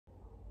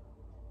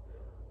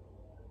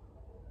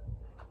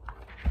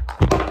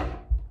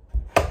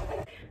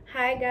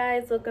Hi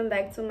guys, welcome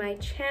back to my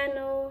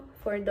channel.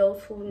 For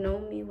those who know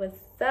me, what's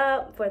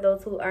up? For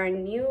those who are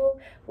new,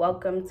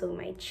 welcome to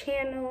my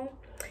channel.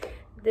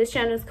 This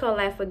channel is called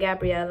Life with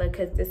Gabriella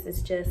because this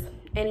is just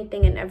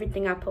anything and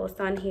everything I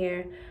post on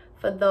here.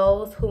 For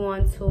those who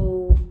want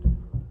to,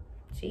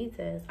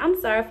 Jesus, I'm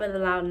sorry for the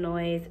loud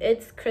noise.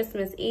 It's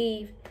Christmas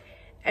Eve.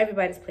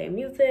 Everybody's playing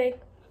music,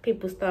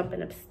 people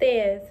stomping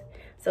upstairs.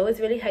 So it's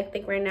really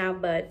hectic right now,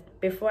 but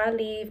before I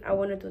leave, I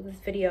want to do this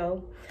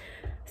video.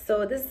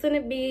 So this is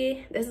gonna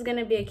be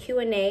a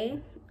Q&A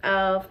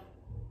of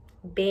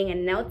being a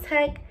nail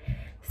tech,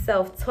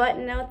 self-taught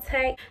nail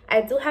tech.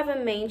 I do have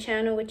a main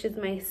channel, which is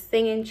my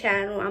singing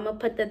channel. I'm gonna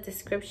put the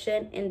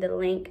description in the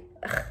link.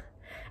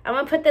 I'm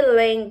gonna put the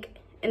link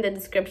in the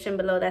description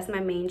below. That's my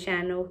main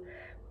channel.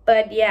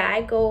 But yeah,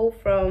 I go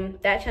from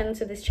that channel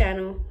to this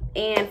channel.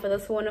 And for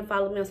those who want to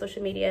follow me on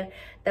social media,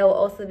 that will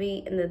also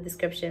be in the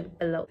description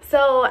below.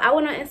 So I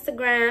went on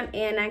Instagram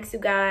and asked you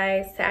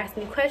guys to ask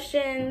me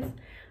questions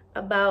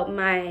about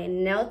my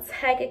nail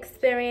tech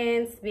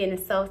experience, being a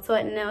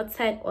self-taught nail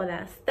tech, all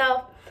that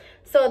stuff.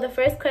 So the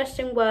first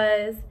question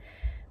was,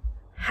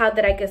 how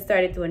did I get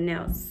started doing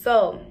nails?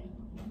 So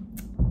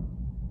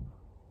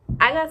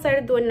I got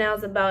started doing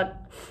nails about,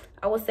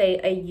 I would say,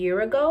 a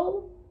year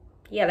ago.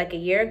 Yeah, like a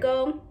year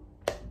ago.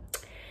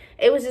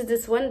 It was just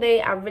this one day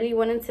I really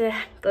wanted to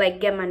like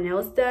get my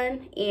nails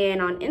done,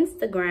 and on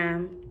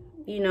Instagram,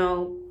 you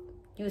know,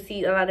 you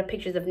see a lot of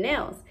pictures of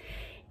nails.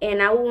 And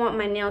I would want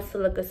my nails to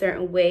look a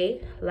certain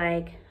way.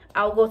 Like,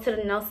 I'll go to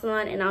the nail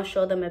salon and I'll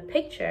show them a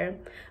picture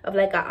of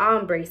like an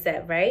ombre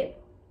set, right?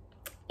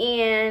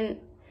 And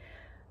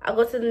I'll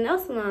go to the nail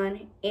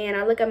salon and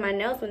I look at my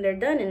nails when they're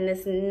done, and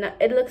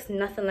it looks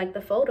nothing like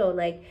the photo.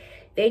 Like,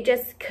 they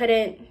just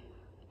couldn't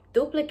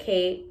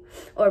duplicate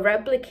or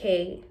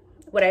replicate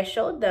what I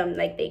showed them.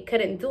 Like, they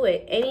couldn't do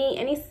it.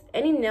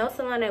 Any nail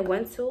salon I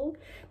went to,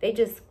 they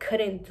just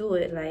couldn't do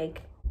it.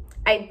 Like,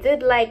 I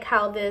did like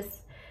how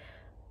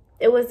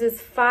it was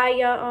this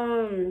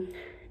fire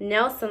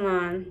nail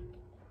salon.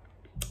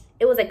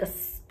 It was like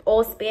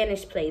all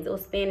Spanish place. It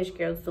was Spanish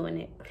girls doing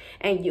it.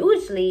 And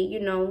usually, you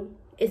know,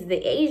 it's the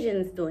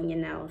Asians doing your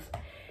nails.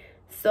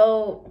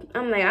 So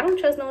I'm like, I don't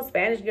trust no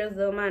Spanish girls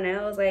doing my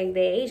nails. Like, the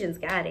Asians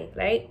got it,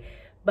 right?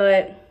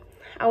 But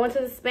I went to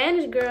the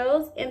Spanish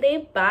girls and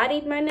they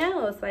bodied my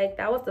nails. Like,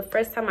 that was the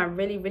first time I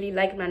really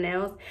liked my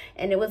nails.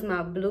 And it was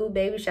my blue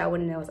baby shower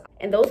nails.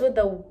 And those were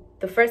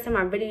the first time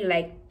I really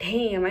like,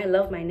 damn, I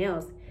love my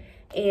nails.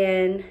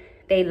 And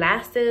they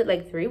lasted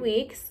like 3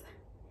 weeks.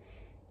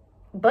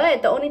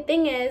 But the only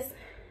thing is,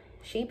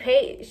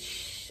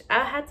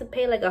 I had to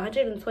pay like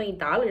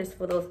 $120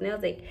 for those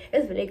nails. Like,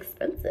 it's really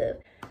expensive.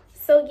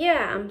 So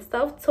yeah, I'm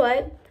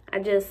self-taught. I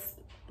just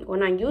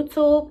went on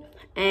YouTube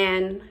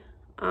and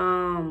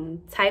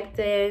typed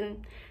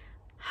in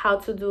how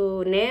to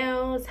do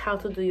nails, how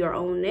to do your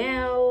own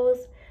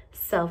nails,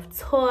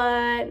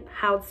 self-taught,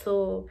 how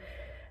to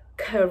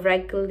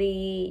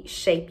correctly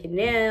shape your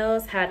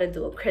nails, how to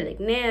do acrylic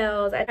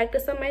nails. I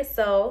practiced on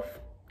myself.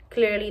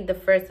 Clearly the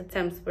first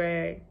attempts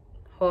were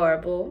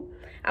horrible.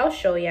 I'll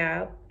show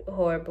y'all,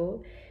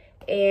 horrible.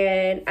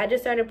 And I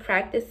just started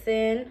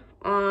practicing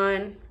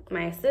on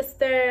my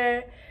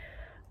sister.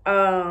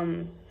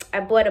 I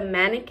bought a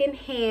mannequin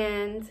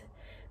hand.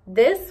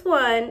 This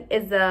one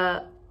is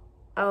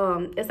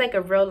it's like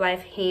a real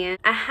life hand.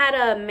 I had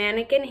a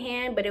mannequin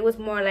hand, but it was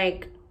more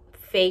like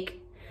fake.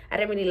 I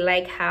didn't really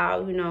like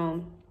how, you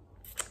know,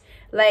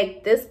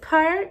 like this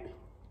part,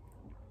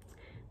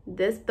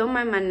 don't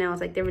mind my nails,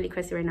 like they're really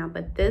crusty right now,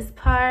 but this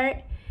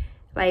part,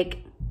 like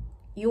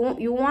you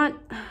want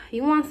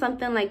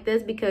something like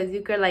this, because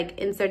you could like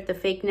insert the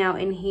fake nail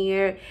in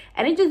here,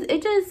 and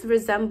it just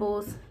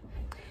resembles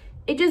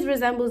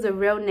a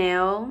real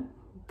nail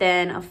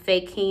than a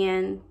fake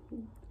hand.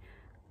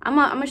 I'm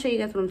gonna show you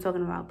guys what I'm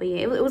talking about. But yeah,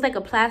 it was like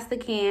a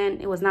plastic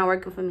hand. It was not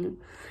working for me,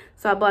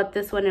 so I bought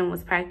this one and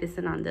was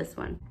practicing on this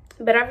one.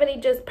 But I really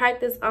just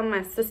practiced on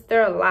my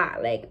sister a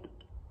lot. Like,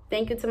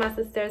 thank you to my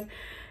sisters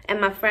and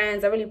my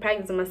friends. I really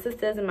practiced on my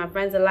sisters and my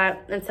friends a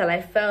lot until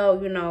I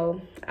felt, you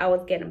know, I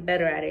was getting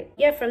better at it.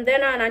 Yeah, from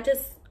then on, I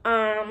just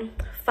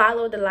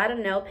followed a lot of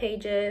nail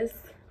pages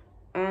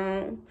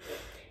and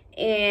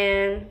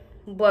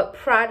bought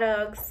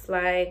products.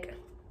 Like,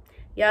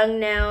 Young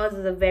Nails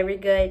is a very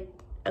good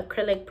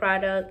acrylic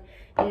product.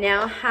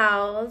 Nail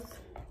House,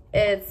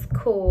 it's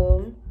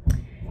cool.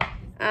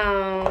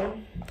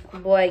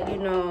 Bought, you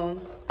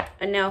know,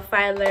 a nail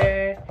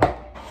filer.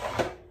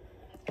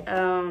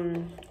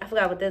 I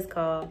forgot what this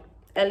called.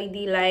 LED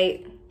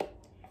light,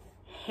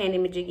 handy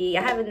majiggy.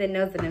 I haven't done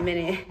nails in a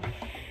minute.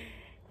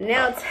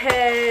 Nail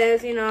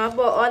test, you know, I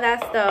bought all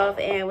that stuff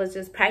and was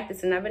just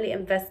practicing. I really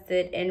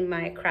invested in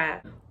my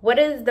craft. What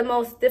is the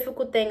most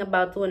difficult thing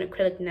about doing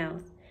acrylic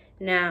nails?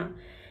 Now,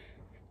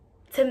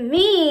 to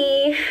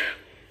me,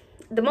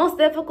 the most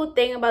difficult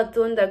thing about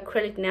doing the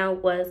acrylic nail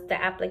was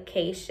the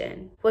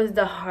application. Was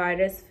the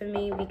hardest for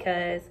me,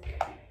 because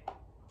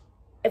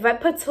if I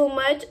put too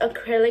much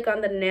acrylic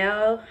on the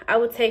nail, I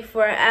would take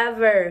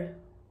forever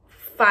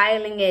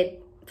filing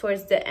it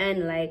towards the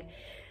end. Like,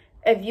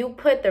 if you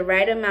put the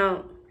right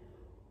amount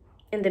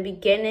in the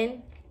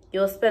beginning,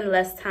 you'll spend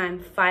less time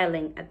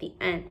filing at the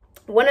end.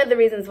 One of the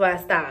reasons why I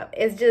stopped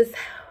is just,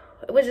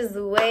 it was just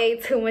way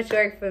too much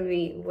work for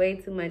me, way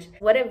too much.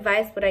 What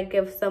advice would I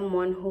give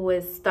someone who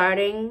is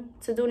starting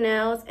to do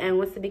nails and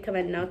wants to become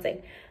a nail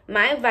tech?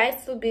 My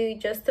advice would be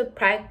just to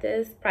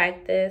practice.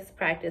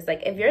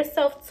 Like, if you're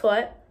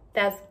self-taught,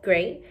 that's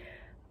great.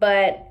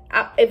 But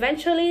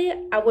eventually,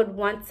 I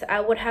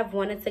would have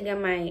wanted to get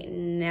my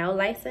nail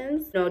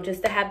license, you know,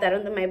 just to have that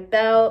under my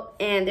belt.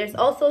 And there's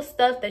also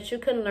stuff that you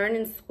can learn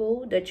in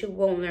school that you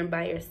won't learn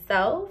by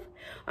yourself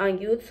on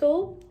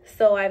YouTube.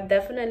 So I've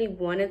definitely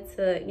wanted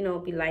to, you know,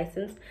 be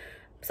licensed.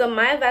 So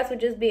my advice would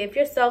just be, if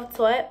you're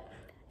self-taught,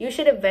 you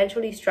should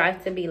eventually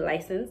strive to be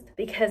licensed,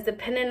 because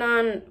depending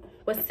on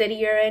what city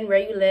you're in, where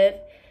you live,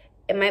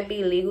 it might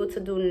be illegal to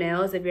do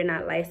nails if you're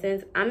not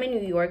licensed. I'm in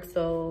New York,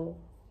 so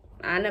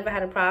I never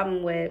had a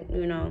problem with,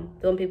 you know,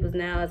 doing people's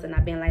nails and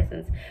not being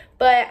licensed.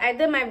 But I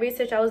did my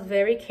research. I was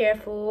very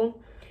careful.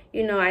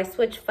 You know, I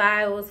switched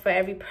files for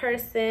every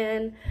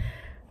person.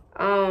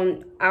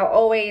 I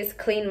always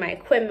clean my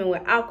equipment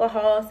with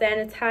alcohol,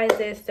 sanitize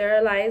it,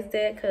 sterilized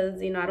it,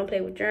 because, you know, I don't play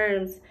with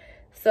germs.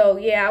 So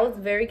yeah, I was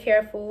very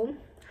careful.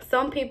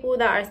 Some people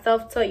that are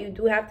self-taught, you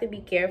do have to be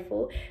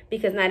careful,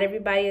 because not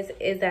everybody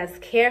is as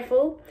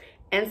careful.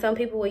 And some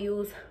people will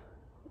use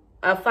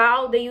a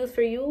file they use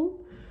for you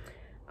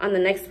on the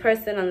next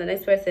person,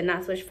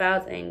 not switch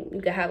files, and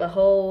you can have a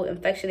whole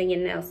infection in your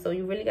nails. So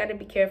you really got to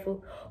be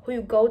careful who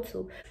you go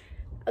to.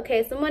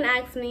 Okay, someone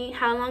asked me,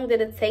 how long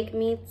did it take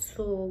me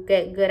to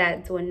get good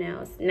at doing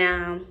nails?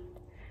 Now,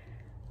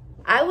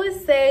 I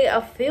would say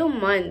a few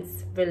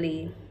months,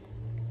 really.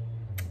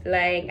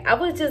 Like, I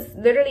was just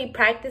literally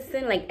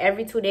practicing like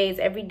every 2 days,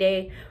 every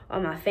day,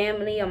 on my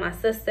family, on my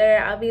sister.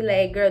 I'll be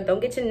like, girl,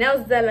 don't get your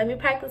nails done. Let me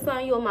practice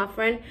on you. On my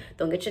friend,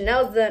 don't get your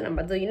nails done. I'm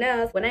about to do your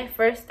nails. When I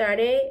first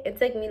started, it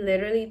took me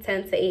literally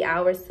 10 to 8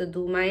 hours to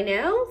do my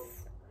nails.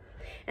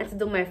 And to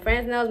do my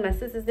friend's nails, my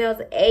sister's nails,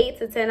 8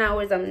 to 10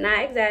 hours. I'm not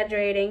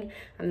exaggerating.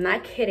 I'm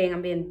not kidding.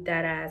 I'm being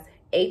dead ass.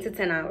 8 to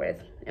 10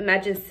 hours.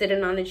 Imagine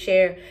sitting on a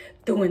chair,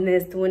 doing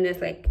this,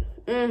 like,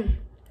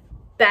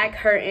 back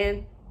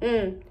hurting,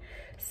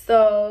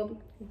 So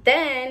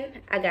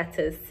then I got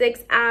to 6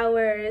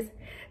 hours,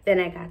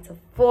 then I got to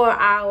 4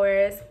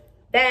 hours,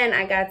 then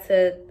I got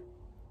to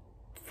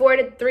 4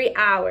 to 3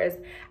 hours.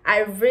 I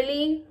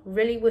really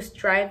was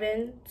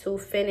striving to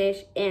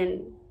finish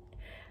in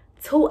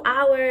 2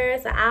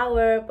 hours, an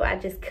hour, but I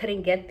just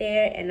couldn't get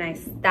there, and I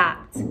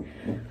stopped.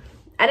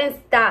 I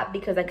didn't stop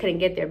because I couldn't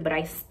get there, but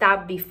I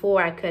stopped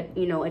before I could,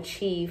 you know,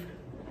 achieve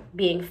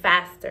being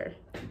faster.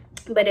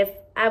 But if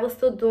I was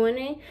still doing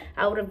it,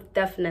 I would have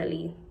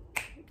definitely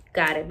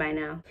got it by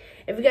now.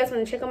 If you guys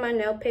want to check out my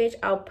nail page,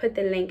 I'll put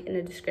the link in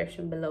the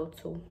description below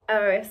too.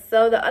 Alright,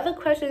 so the other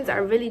questions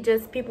are really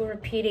just people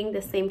repeating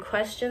the same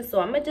question,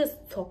 so I'm gonna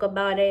just talk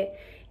about it,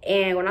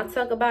 and when I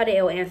talk about it,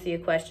 it will answer your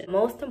question.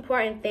 Most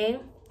important thing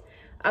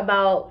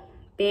about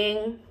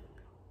being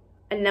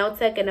a nail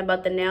tech and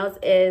about the nails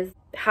is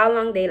how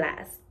long they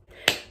last.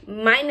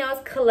 My nails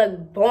could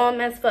look bomb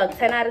as fuck,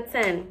 10 out of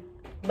 10,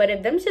 but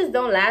if them just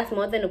don't last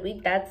more than a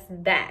week, that's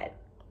bad.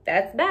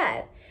 That's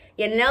bad.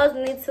 Your nails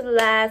need to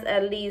last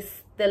at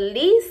least, the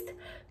least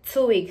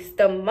 2 weeks,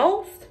 the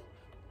most,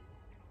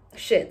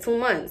 2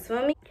 months.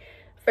 Feel me?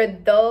 For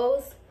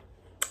those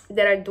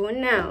that are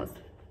doing nails,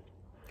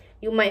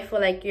 you might feel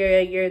like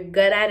you're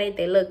good at it,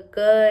 they look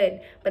good,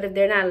 but if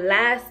they're not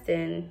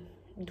lasting,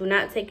 do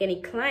not take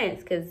any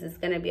clients, because it's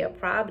gonna be a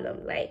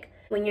problem. Like,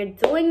 when you're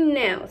doing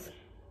nails,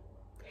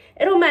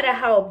 it don't matter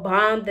how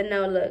bomb the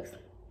nail looks,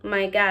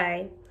 my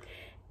guy.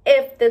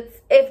 If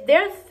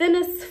they're thin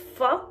as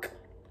fuck,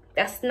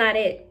 that's not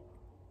it.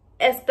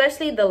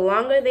 Especially the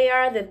longer they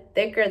are, the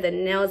thicker the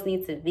nails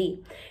need to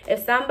be.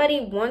 If somebody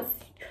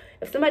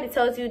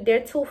tells you they're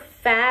too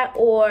fat,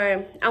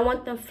 or I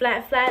want them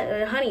flat,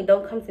 honey,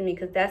 don't come to me,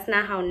 because that's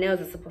not how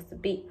nails are supposed to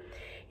be.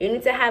 You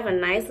need to have a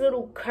nice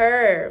little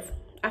curve.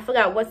 I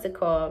forgot what's it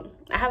called.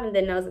 I haven't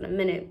done nails in a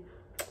minute.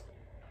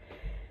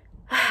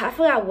 I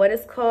forgot what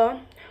it's called,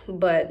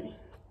 but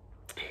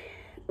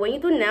when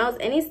you do nails,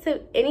 it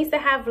needs to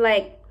have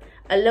like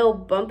a little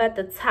bump at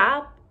the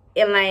top,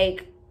 and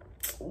like,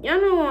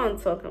 y'all know what I'm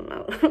talking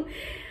about.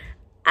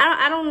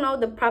 I don't know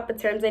the proper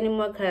terms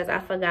anymore because I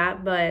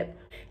forgot, but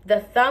the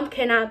thumb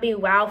cannot be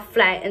wild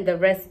flat and the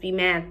rest be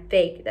mad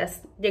thick.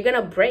 They're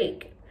gonna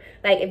break.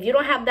 Like, if you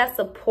don't have that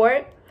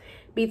support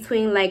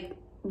between, like,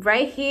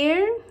 right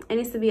here, it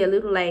needs to be a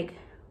little, like,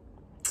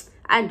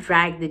 I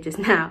dragged it just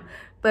now,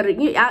 but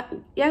y'all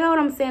know what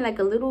I'm saying, like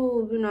a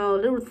little, you know,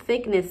 little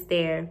thickness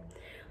there,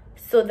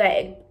 so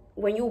that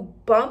when you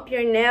bump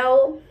your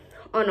nail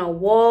on a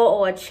wall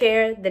or a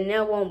chair, the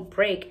nail won't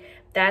break.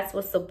 That's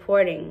what's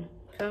supporting.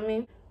 Feel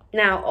me?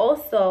 Now,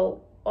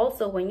 also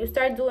when you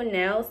start doing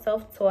nails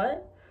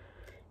self-taught,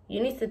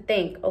 you need to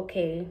think,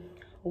 okay,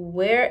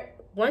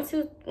 once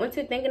you're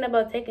thinking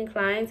about taking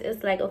clients,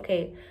 it's like,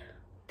 okay,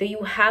 do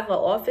you have an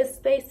office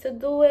space to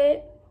do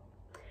it?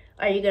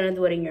 Are you gonna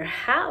do it in your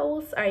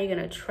house? Are you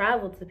gonna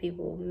travel to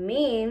people?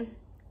 Me,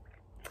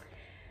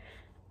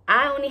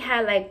 I only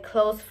had like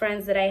close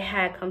friends that I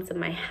had come to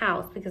my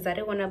house because I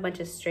didn't want a bunch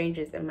of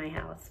strangers in my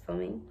house for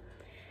me.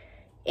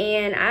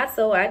 And I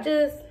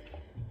just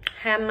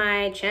had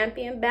my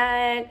Champion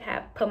bag,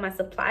 put my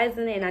supplies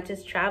in it, and I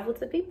just traveled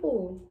to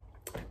people.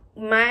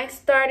 My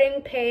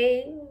starting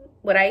pay,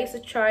 what I used to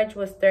charge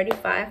was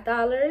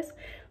 $35,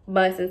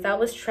 but since I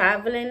was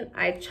traveling,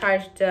 I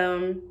charged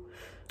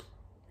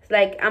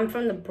like, I'm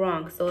from the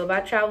Bronx, so if I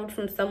traveled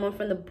from someone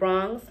from the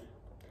Bronx,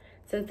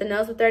 since the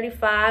nails were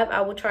 $35,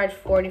 I would charge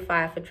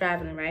 $45 for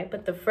traveling, right?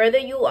 But the further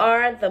you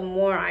are, the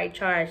more I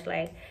charge.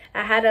 Like,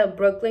 I had a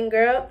Brooklyn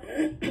girl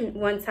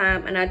one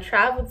time, and I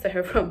traveled to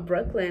her from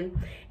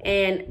Brooklyn,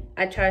 and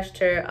I charged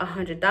her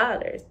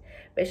 $100,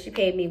 but she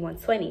paid me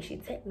 $120. She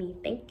tipped me,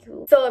 thank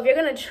you. So if you're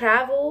gonna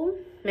travel,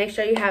 make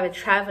sure you have a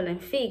traveling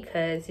fee,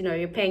 because you know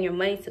you're paying your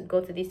money to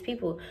go to these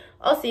people.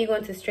 Also, you're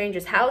going to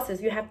strangers'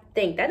 houses. You have to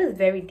think that is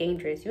very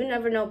dangerous. You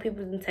never know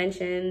people's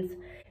intentions,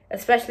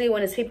 especially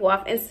when it's people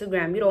off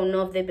Instagram. You don't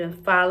know if they've been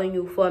following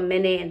you for a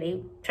minute and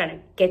they trying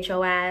to get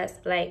your ass.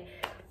 Like,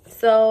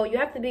 so you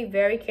have to be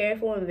very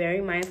careful and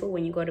very mindful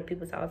when you go to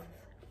people's houses.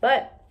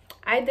 But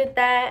I did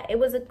that. It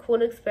was a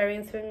cool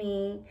experience for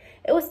me.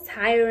 It was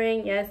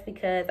tiring, yes,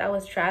 because I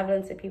was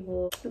traveling to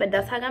people, but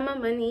that's how I got my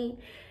money.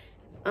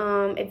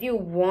 If you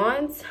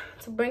want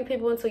to bring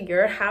people into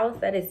your house,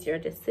 that is your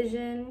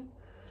decision.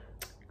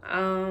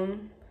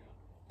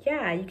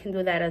 Yeah, you can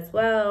do that as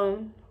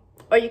well.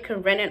 Or you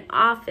can rent an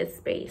office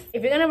space.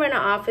 If you're gonna rent an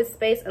office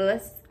space,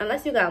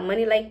 unless you got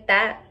money like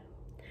that,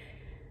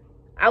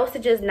 I would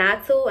suggest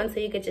not to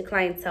until you get your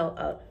clientele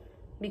up,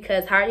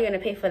 because how are you gonna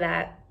pay for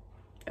that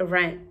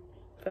rent?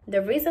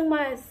 The reason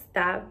why I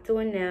stopped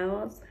doing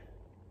nails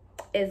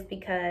is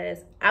because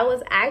I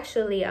was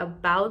actually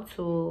about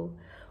to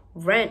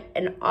rent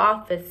an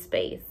office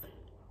space,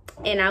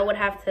 and I would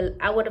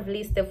have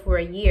leased it for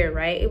a year,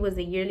 right? It was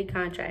a yearly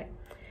contract.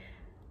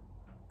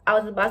 I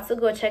was about to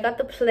go check out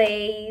the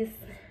place,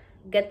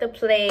 get the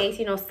place,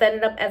 you know, set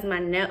it up as my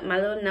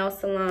little nail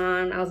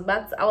salon. I was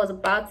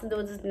about to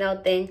do this nail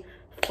thing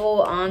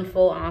full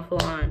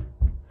on.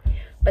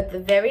 But the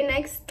very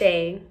next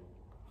day,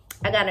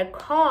 I got a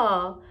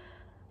call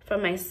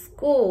from my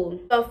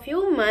school. A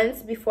few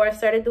months before I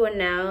started doing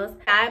nails,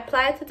 I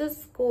applied to the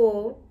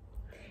school,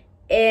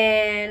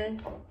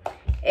 and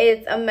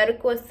it's a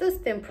medical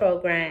assistant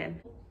program.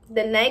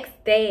 The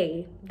next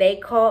day,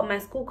 my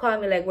school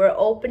called me like, we're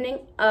opening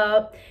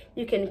up.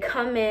 You can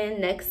come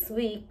in next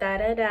week,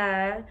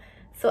 da-da-da.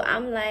 So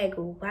I'm like,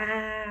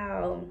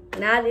 wow,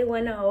 now they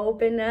want to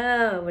open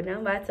up, and I'm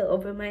about to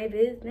open my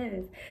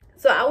business.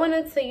 So I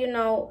wanted to, you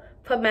know,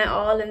 put my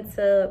all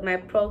into my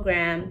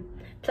program.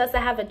 Plus I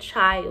have a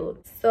child.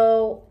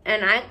 So,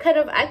 and I could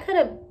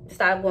have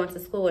stopped going to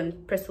school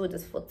and pursued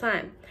this full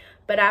time.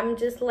 But I'm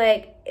just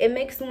like, it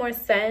makes more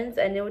sense,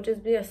 and it would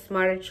just be a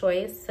smarter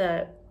choice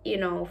to, you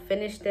know,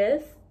 finish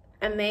this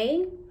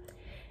MA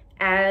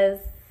as,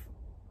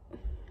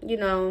 you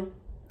know,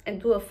 and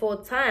do it full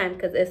time,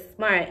 because it's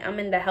smart. I'm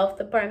in the health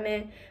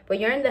department. When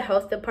you're in the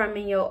health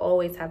department, you'll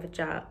always have a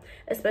job,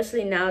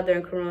 especially now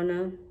during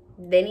Corona.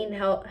 They need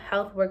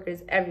health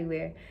workers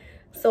everywhere.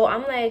 So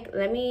I'm like,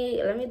 let me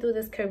do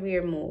this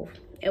career move.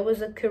 It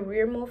was a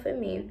career move for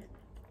me,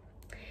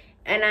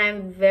 and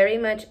I'm very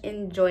much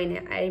enjoying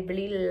it. I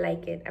really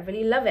like it. I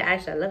really love it.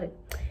 Actually, I love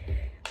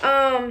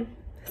it.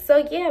 So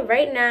yeah,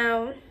 right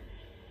now,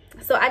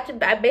 so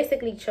I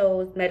basically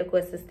chose medical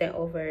assistant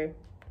over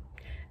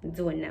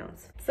doing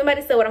nails.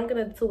 Somebody said, what I'm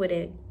gonna do with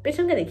it? Bitch,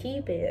 I'm gonna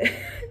keep it.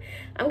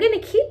 I'm gonna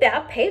keep it.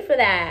 I'll pay for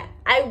that.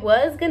 I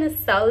was gonna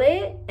sell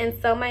it and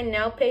sell my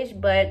nail page,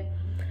 but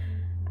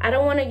I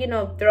don't want to, you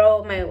know,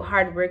 throw my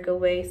hard work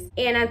away.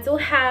 And I do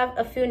have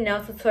a few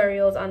nail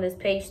tutorials on this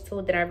page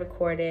too that I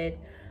recorded.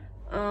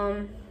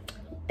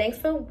 Thanks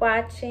for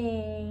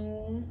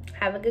watching.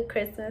 Have a good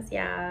Christmas,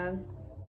 y'all.